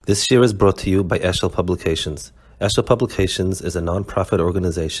This year is brought to you by Eshel Publications. Eshel Publications is a non-profit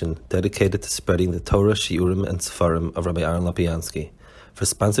organization dedicated to spreading the Torah, Shiurim, and Sefarim of Rabbi Aaron Lapiansky. For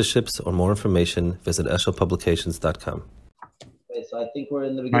sponsorships or more information, visit eshelpublications.com. Okay, so I think we're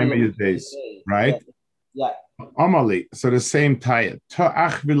in the beginning of days, right? Yeah. Amali, so the same tayat.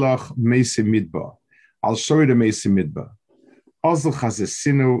 Ta'ach vilach meisi midba. I'll show you the meisi midba. Ozl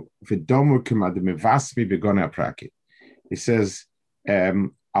chazesinu v'domu k'mad mevasmi v'gona apraki. He says,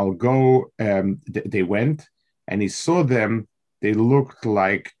 I'll go, they went, and he saw them, they looked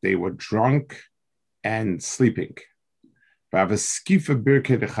like they were drunk and sleeping. And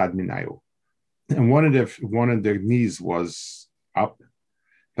one of their knees was up.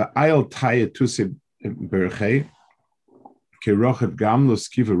 And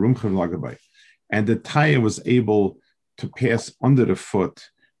the tire was able to pass under the foot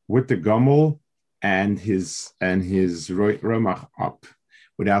with the gummel and his romach up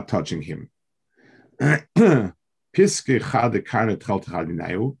without touching him.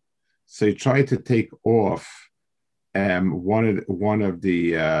 So he tried to take off one of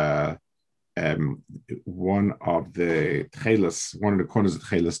the corners of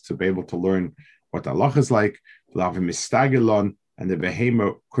tchelas to be able to learn what Allah is like. And the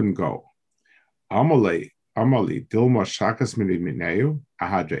behemoth couldn't go. Amali dilma shakas mineu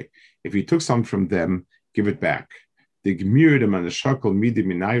ahadre. If you took something from them, give it back. The gemirim and the shakal midi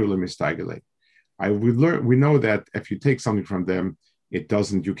minayu lemistagele. We know that if you take something from them, you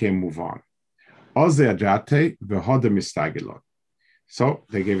can't move on. So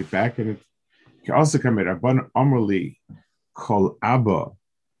they gave it back, and it also came at Amrli kol abba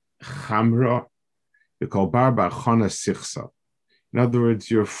chamra, they call barba chana sichsa. In other words,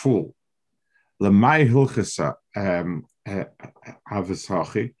 you're a fool. Lamai hilchasa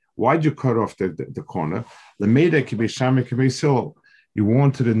avashachi. Why'd you cut off the corner? Lameda kibeshami kibesil. You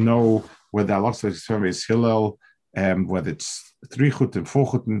wanted to know whether Allah's term is Hillel, whether it's 3 chut and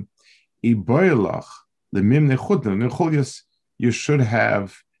 4 chut. You should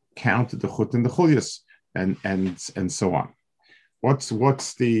have counted the chut and the chulyas and so on. What's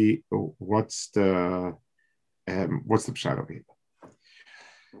the pshat over here?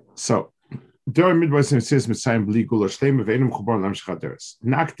 So during midbar it says Mitzrayim bli gula shleima ve'enum chubar lam shchaderes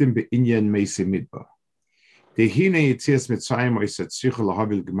naktim be'inyan meisi midbar. Dehine yitzias Mitzrayim oisat tzricha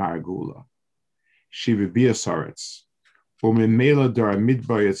lahavil gemar gula shiva bia saretz umemela dara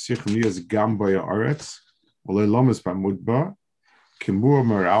midbar yitzrich niyas gam baya aretz olay lamas b'mudbar kimur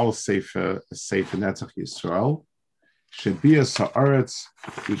moral sefer netzach Yisrael shebia sa'aretz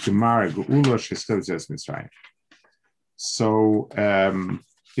gemar gula shestav zes Mitzrayim. So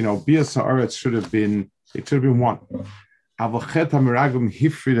Bia Sa'aretz should have been one. Avochet hameragim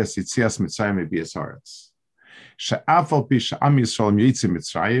hifrid as yitzias Mitzrayim Bia Sa'aretz. She'afal pi she'am Yisrael yitzi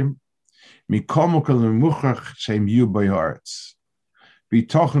Mitzrayim mikom ukol nemuchach she'im yu b'yaretz.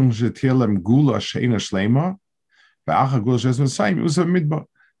 B'tochen she'tilem gula she'ina shlema v'acha gula she'es Mitzrayim uzav midbar.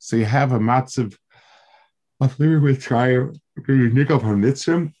 So you have a matzav of living with Mitzrayim, being nikov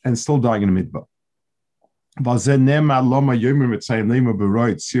hamitzrim, and still dying in the midbar. Pirish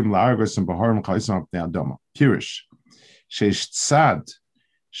sheish tzad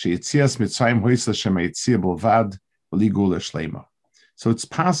sheitzias Mitzrayim hoisla shema yitzia bolvad v'ligula shlema. So it's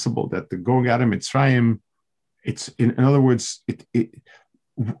possible that the going out of Mitzrayim, it's in other words,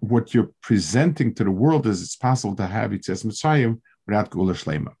 what you're presenting to the world is it's possible to have yitzias Mitzrayim without gula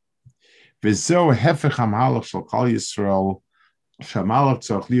shlema. V'zeu hefech hamalach shel kol Yisrael shamalach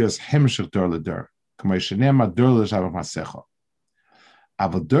tzarich lios hemshech dor ledor. But the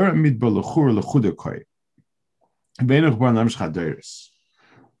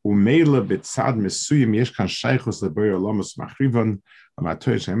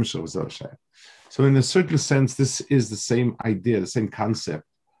So in a certain sense, this is the same idea, the same concept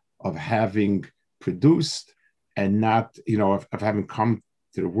of having produced and not, of having come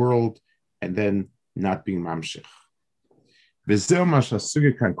to the world and then not being mamshich.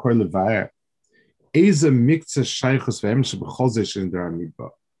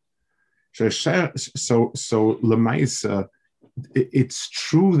 So Lamaisa, it's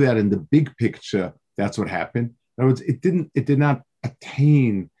true that in the big picture that's what happened. In other words, it did not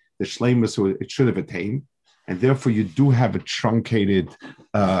attain the shleimus it should have attained, and therefore you do have a truncated,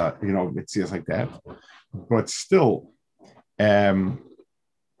 mitzias like that. But still,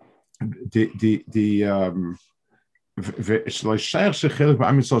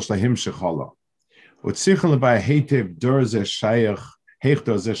 So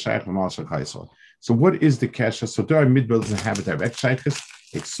what is the kesha? So there midbar doesn't have a direct shaykhis.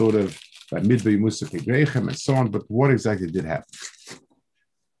 It's sort of by midbar musaf igrechem and so on. But what exactly did happen?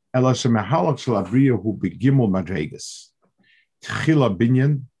 Ela shemehalach shel abriya hu begimel madregas. Tchila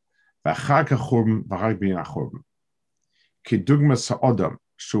binyan, v'achar כך churban, v'achar binyan achurban. Kidugma sa'odam,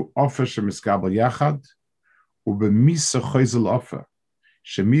 shu ofer shemiskabel yachad, ubemisa choizel ofer,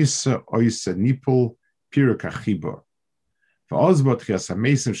 shemisa oisa nipul pira kachibor. V'ozbot chias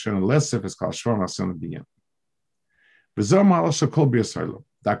ha-mesim shon lesef es kal shvar nason binyan. V'zom halach shekol b'yasaylo,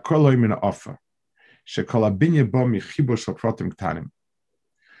 da kol hoi min ofer, shekol ha-binyan bo michibor shel protim ktanim.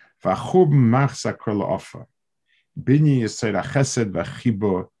 V'achurban machsa kol ofer. Binyan yisayr ha-chesed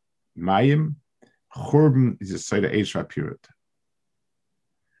v'chibor mayim, churban is yisayr ha-eish v'apirat.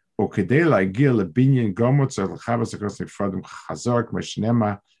 וכדי להגיע לבניין גומות צריך לחפש הכוס נפרדים חזור כמו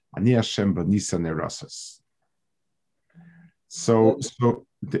שנאמר, אני השם בניסה נרסס. So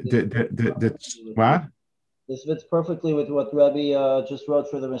what? This fits perfectly with what Rabbi just wrote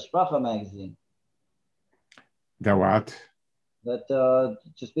for the Mishpacha magazine. That what? That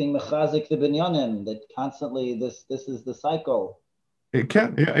just being mechazik the binyanim, that constantly this is the cycle. It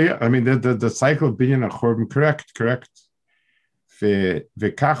can, yeah. I mean the cycle of binyan and churban, correct.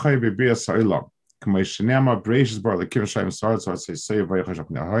 וככה בביאה סעילה, כמו שנאמר בראשית בר אלוקים השם סארץ ועשה ויחש על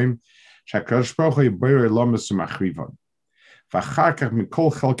פני המים, שהקדוש ברוך הוא יבוא אילומס ומחריבון. ואחר כך מכל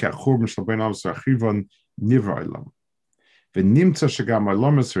חלקי החורבן של בין אילומס ומחריבון נברא אילום. ונמצא שגם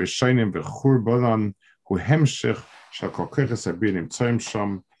אילומס ראשונים וחורבנן הוא המשך של כל ככס הביאה נמצאים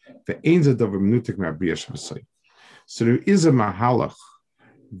שם, ואין זה דבר מנותק מהביאה שבסעיל. So there is a mahalach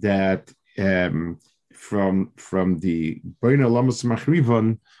that from the Bein Alamas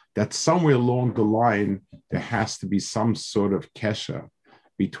Machrivon, that somewhere along the line there has to be some sort of kesher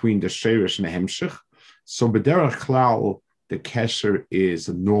between the Sheirish and the Hemshich. So B'derech Klal, the kesher is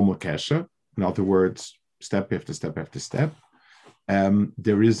a normal kesher. In other words, step after step after step.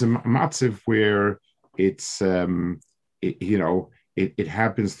 There is a matziv where it's it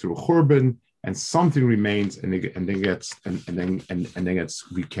happens through Churban and something remains and then gets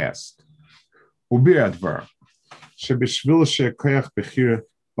recast. ובהדבר, שבשביל שכוח בחיר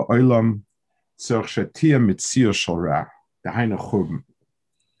בעולם צריך שתהיה מציאות של רע, דהיינו חורבן.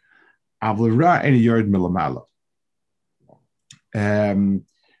 אבל רע אין יורד מלמעלה.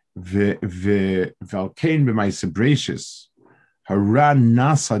 ועל כן במעשה בראשית, הרע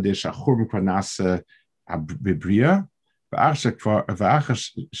נעשה שהחורבן כבר נעשה בבריאה, ואחר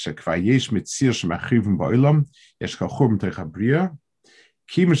שכבר יש מציאות שמחריבים בעולם, יש חורבן תוך הבריאה,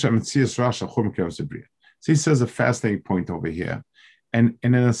 So he says a fascinating point over here, and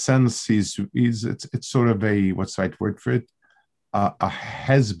in a sense, it's sort of a, what's the right word for it, a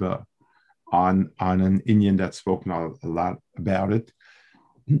hezbah on an Indian that's spoken a lot about it.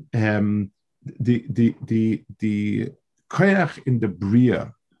 The koyach in the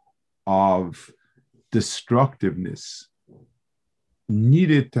bria of destructiveness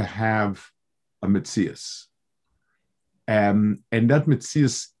needed to have a metzias. And that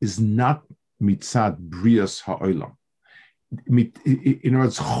mitzias is not mitzad brias ha'olam. In other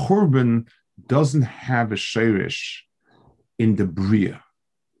words, churban doesn't have a sheirish in the bria.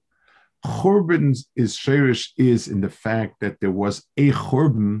 Churban's sheirish is in the fact that there was a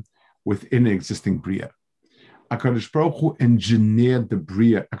churban within an existing bria. HaKadosh Baruch Hu engineered the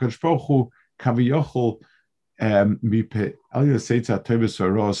bria. HaKadosh Baruch Hu kaviyochol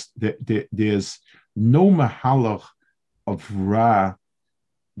there's no mahalach of Ra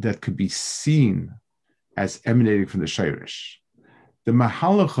that could be seen as emanating from the Sheirish. The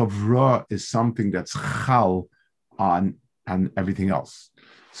Mahalach of Ra is something that's chal on everything else.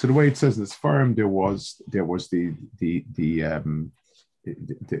 So the way it says in this forum, there was the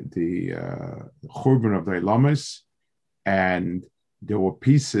Churban of the Ilamis, and there were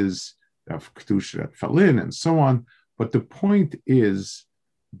pieces of Kedusha that fell in and so on. But the point is,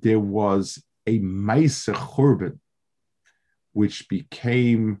 there was a Maisa Churban, which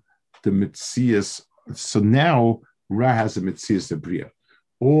became the Metzias. So now Ra has a Metzias Abriya.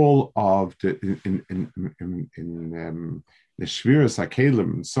 All of the in the Shviras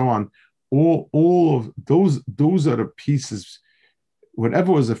HaKelim and so on, all of those are the pieces.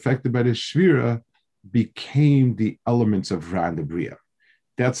 Whatever was affected by the Shvira became the elements of Ra and the Bria.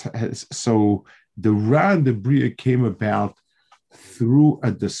 So the Ra and the Bria came about through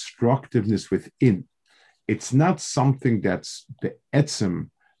a destructiveness within. It's not something that's the etzem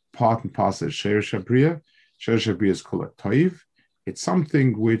part and parcel of Sheirish Abriya. Sheirish Abriya is called a toiv. It's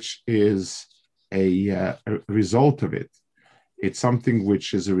something which is a result of it. It's something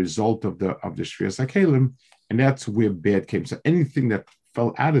which is a result of the Shviras HaKelim, and that's where bad came. So anything that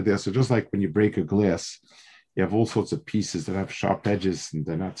fell out of there, so just like when you break a glass, you have all sorts of pieces that have sharp edges and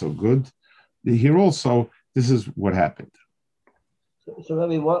they're not so good. Here also, this is what happened. So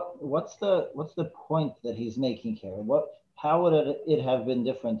Rabbi, what's the point that he's making here? How would it have been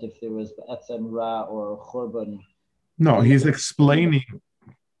different if there was Etzem Ra or Churban? No, he's explaining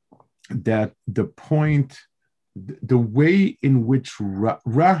that the point, the way in which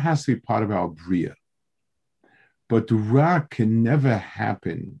Ra has to be part of our Bria, but Ra can never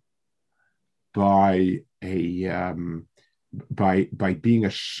happen by by being a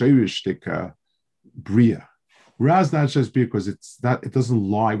Shorishtika Bria. Ra is not just because it doesn't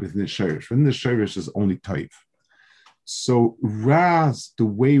lie within the Shorish. Within the Shorish is only Toiv. So the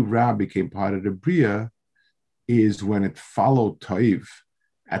way Ra became part of the Bria is when it followed Toiv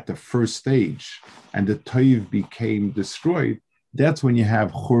at the first stage and the Toiv became destroyed. That's when you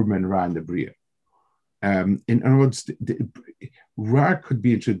have Churban Ra in the Bria. In other words, Ra could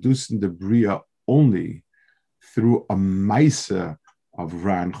be introduced in the Bria only through a Maisa of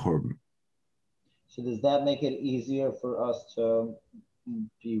Ra and Churban. So does that make it easier for us to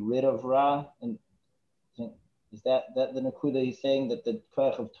be rid of Ra? And is that the Nakuda he's saying, that the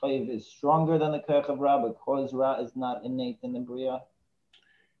Koach of Toiv is stronger than the Koach of Ra because Ra is not innate in the Bria?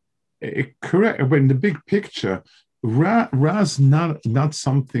 Correct. But in the big picture, Ra is not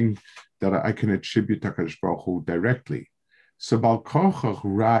something that I can attribute to HaKadosh Baruch Hu directly. So Bal Kochach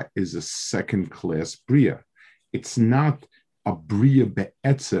Ra is a second-class Bria. It's not a Bria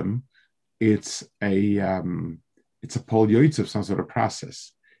be'etzem. It's a Pol Yoitz, some sort of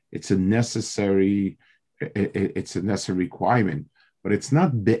process. It's a necessary requirement, but it's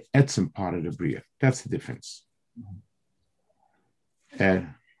not be'etzem part of the Bria. That's the difference.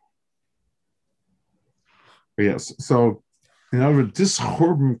 Yes. So, in other words, this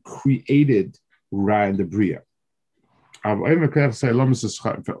Churban created Ra in the Bria.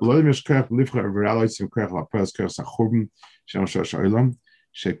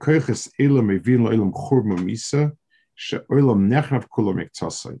 Shekoiches elam evin lo'elam churban misa, she'olam nechnav kulam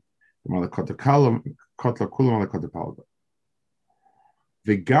ektasai. Malakot kalam kotla kulam malakot palga.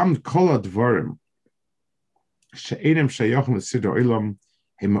 V'gam kol advarim she'enem sheyachim l'sidra olam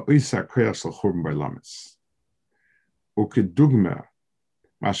hem oisa koyach shel churban b'lamis. Ukedugma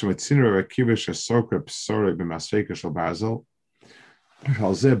mashem etziner rekiva she'soka p'sorei b'masreika shel bazel.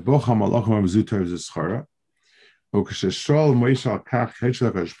 Shal zeh bocha malachim amzutar z'schara. וכששואל מוישה על כך, של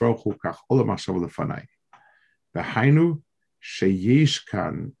הקדוש ברוך הוא, כך עולה מחשבה לפניי. והיינו שיש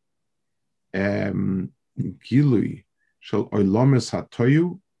כאן גילוי של עולמס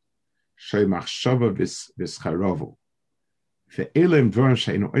הטויו, שמחשבה וסחרובו. ואלה הם דברים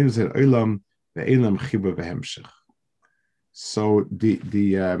שאינו אין זה עולם, ואין להם חיבה והמשך. So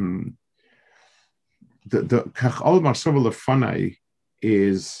the כך עולה מחשבה לפניי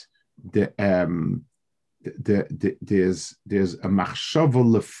is there's a machshava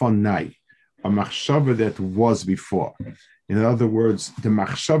lefanai, a machshava that was before. In other words, the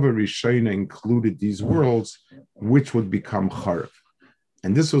machshava rishona included these worlds, which would become charav,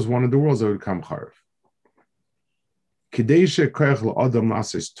 and this was one of the worlds that would become charav. Kidei shekoach la'adam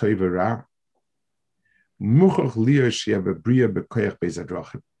lasis tov ra, muchach liyash yabebriya bekoach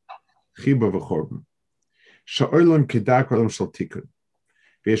bezadrachim, chiba v'chorban, sha'olam kedak olam shel tikun.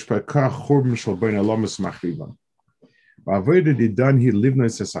 ויש פרקה חורבן של בין הלומס מחריבן. בעבודה דידן היא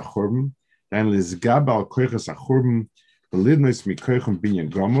לבנוס את החורבן, דן לסגב על כוחס החורבן, ולבנוס מכוחם בניין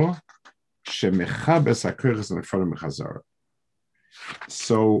גומו, שמחבס הכוחס נפרד מחזר.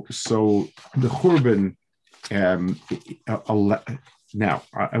 So the Churban, now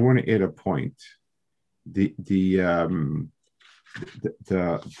I want to add a point. The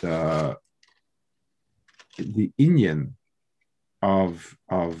inyan of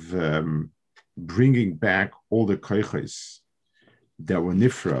bringing back all the koiches that were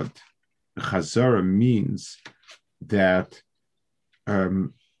nifrad, chazara means that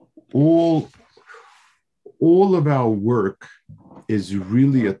all of our work is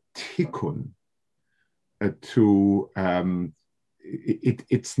really a tikkun to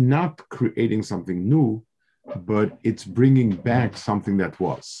it's not creating something new, but it's bringing back something that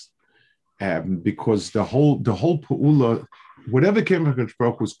was. Because the whole pu'ula, whatever came from HaKadosh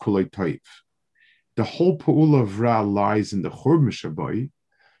Baruch Hu was kulei toiv. The whole pu'ula of Ra lies in the Churban Shabai.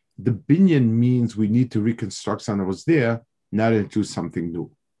 The binyan means we need to reconstruct something that was there, not into something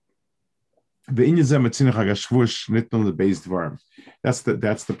new. That's the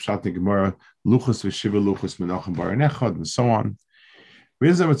pshat in Gemara, luchos v'shiva luchos menachem bar nechad, and so on.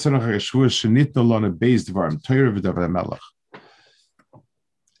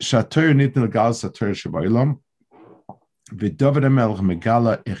 Shatoyer nitn legal sator shabaylam, v'David HaMelech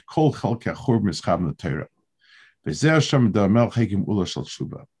megala ich kol chalkei hachurban mischab l'Torah, v'zeh Hashem da HaMelech hekim ula shel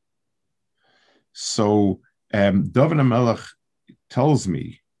tshuva. So David HaMelech tells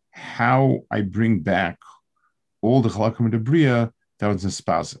me how I bring back all the Chalakim of the Bria that was in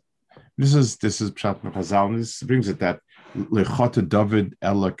Spaza. This is Pshat Mechazal, and this brings it that Lechata David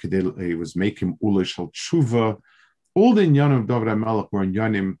Ella he was making Ula Shal Tshuva. All the Inyanim of David HaMelech were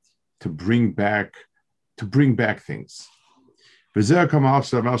Inyanim to bring back things. V'zeh kama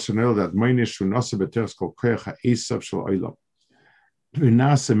after Shanel that Meinish Shu Nasa B'Teres Kol Koyach HaEsav Shal Olam.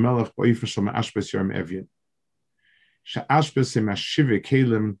 V'nase Melech B'Oifer Shal Ma'ashbes Yom Evyin. She'ashbes Im HaShive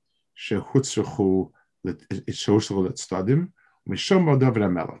Kelim She'hutzrechu She'hutzrechu L'Tzadim Mishom Bo David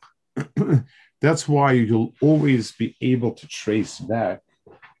HaMelech. That's why you'll always be able to trace back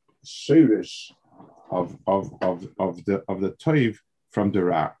Shirish of the Toiv from the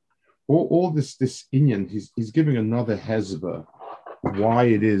Ra. All this Inyan, he's giving another hezbollah why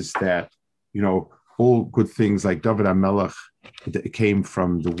it is that, all good things like David HaMelech came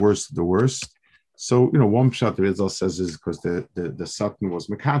from the worst of the worst. So, one pshat the Rizal says is because the Satan was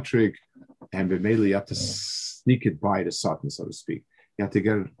Mekatrik, and B'meili you have to sneak it by the Satan, so to speak. You have to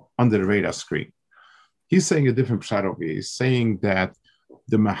get it under the radar screen. He's saying a different pshat over here. He's saying that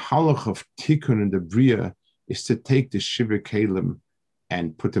the Mahalach of Tikkun and the Bria is to take the Shiva Kalim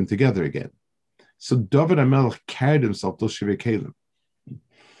and put them together again. So David HaMelech carried himself to Shiva Kalim.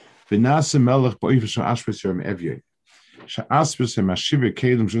 V'nase Melech ba'oifer shel Ashbes Yom Evyin. She'ashbes Im HaShiva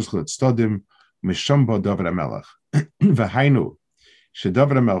Kalim Shuzchel L'Tzadim Misham Bo David HaMelech. V'hainu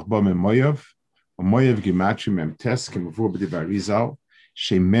sheDavid HaMelech bo Moav Gematri Mem Tes K'mavur b'divrei Arizal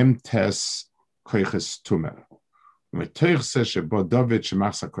She'Mem Tes Koiches Tumer.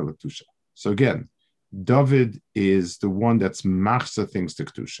 So again, David is the one that's machsa things to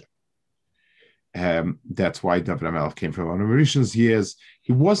Kedusha. That's why David HaMelech came from. On the Mauritians years,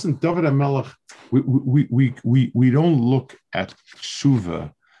 he wasn't David HaMelech. We don't look at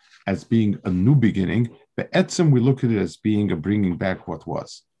Tshuva as being a new beginning, but etzem we look at it as being a bringing back what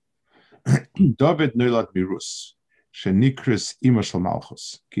was. David Noilad Mirus, Shenikris Ima Shel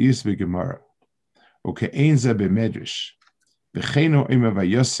Malchus, Ki'is V'Gemara. Okay, ein ze b'medrash. V'cheino ima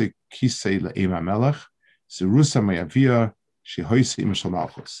v'yosek kisei le'ema melech. Zerusa mayavia shehoise ima shel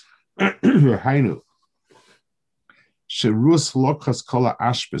malchus. V'hainu. Sherus lokas kola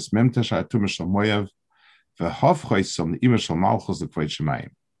ashbes memtesh ha'atum shel moyav. V'hofchoisom le'ema shel malchus l'kvod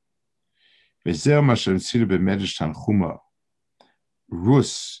shemayim. V'zeh ma she'nsiru b'medrash tanchuma.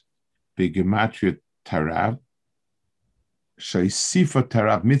 Rus b'gematria tarav. She'isifa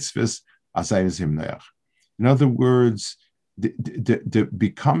tarav mitzvahs. In other words, the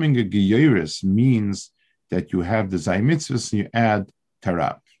becoming a Geyeris means that you have the Zay Mitzvahs and you add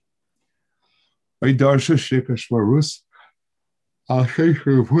Tarab. I'll show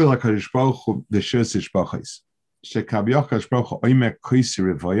you who like a Baruch the Shesish Bachis. Shekabiyach Baruch Oimek Koisi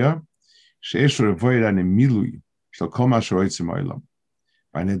Revoya, Sheesh Revoya and Milui, shall come out Shoitzim Oilam.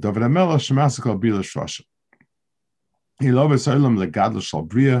 By David HaMelech Shemasakal Bila Shosha. He loves Oilam Legadl Shal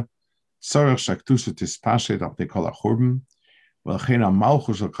Bria. Sarach Shaktusha Tispashet of Nikola Churban, Velchena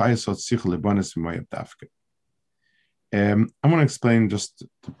Malchus of Kaisot Sich Libanis Moyab Dafke. I want to explain just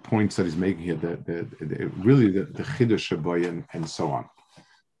the points that he's making here, really the Chiddush Shaboy and so on.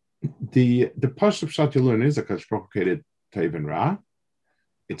 The Pashup Pshat you learn is a Kashprokated Tov and Ra.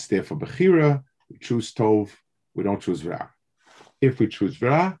 It's there for Bechira. We choose Tov, we don't choose Ra. If we choose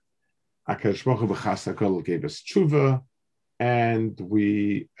Ra, Akash Baruch Hu B'chas HaKol gave us Tshuva, and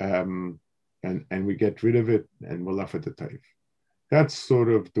we get rid of it, and we're left with the Tov. That's sort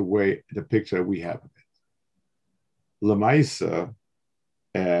of the picture we have of it. Lamaisa,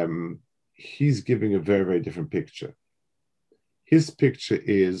 he's giving a very, very different picture. His picture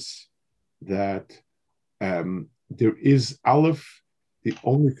is that there is Aleph, the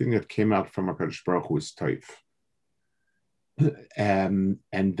only thing that came out from HaKadosh Baruch Hu is Tov. And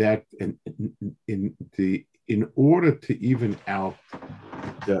that in order to even out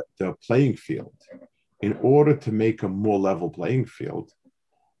the playing field, in order to make a more level playing field,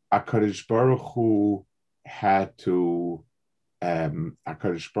 HaKadosh Baruch Hu had to,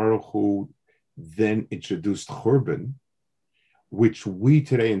 HaKadosh Baruch Hu then introduced Churban, which we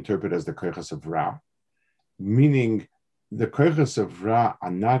today interpret as the Koiches of Ra, meaning the Koiches of Ra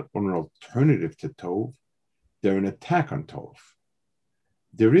are not an alternative to Tov, they're an attack on Tov.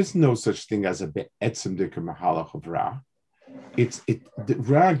 There is no such thing as a be'etzem dika mahalach of Ra. The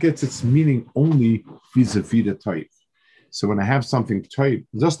Ra gets its meaning only vis-a-vis the Tov. So when I have something Tov,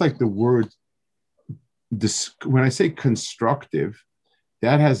 just like the word, when I say constructive,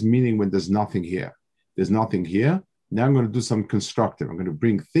 that has meaning when there's nothing here. There's nothing here. Now I'm going to do something constructive. I'm going to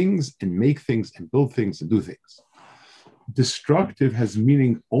bring things and make things and build things and do things. Destructive has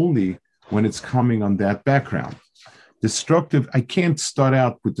meaning only when it's coming on that background. Destructive, I can't start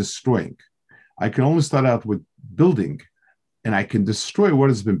out with destroying. I can only start out with building, and I can destroy what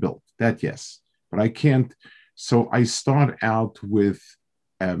has been built. That, yes. But I can't. So I start out with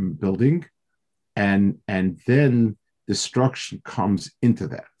building, and then destruction comes into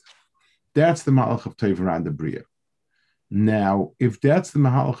that. That's the Mahalach of Tov around the Bria. Now, if that's the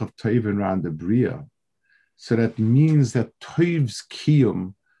Mahalach of Tov around the Bria, so that means that Tov's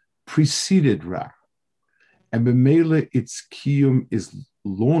Kiyum preceded Ra. And B'meila, its Kiyum is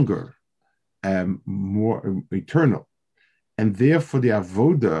longer, more eternal. And therefore, the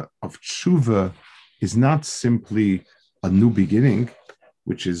Avoda of Tshuva is not simply a new beginning,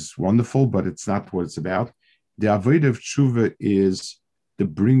 which is wonderful, but it's not what it's about. The Avoda of Tshuva is the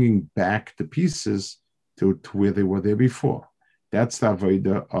bringing back the pieces to where they were there before. That's the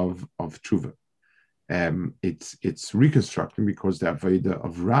Avoda of Tshuva. It's reconstructing because the Avoda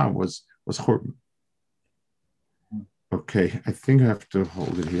of Ra was Churban. Okay, I think I have to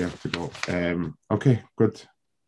hold it here. I have to go. Okay, good.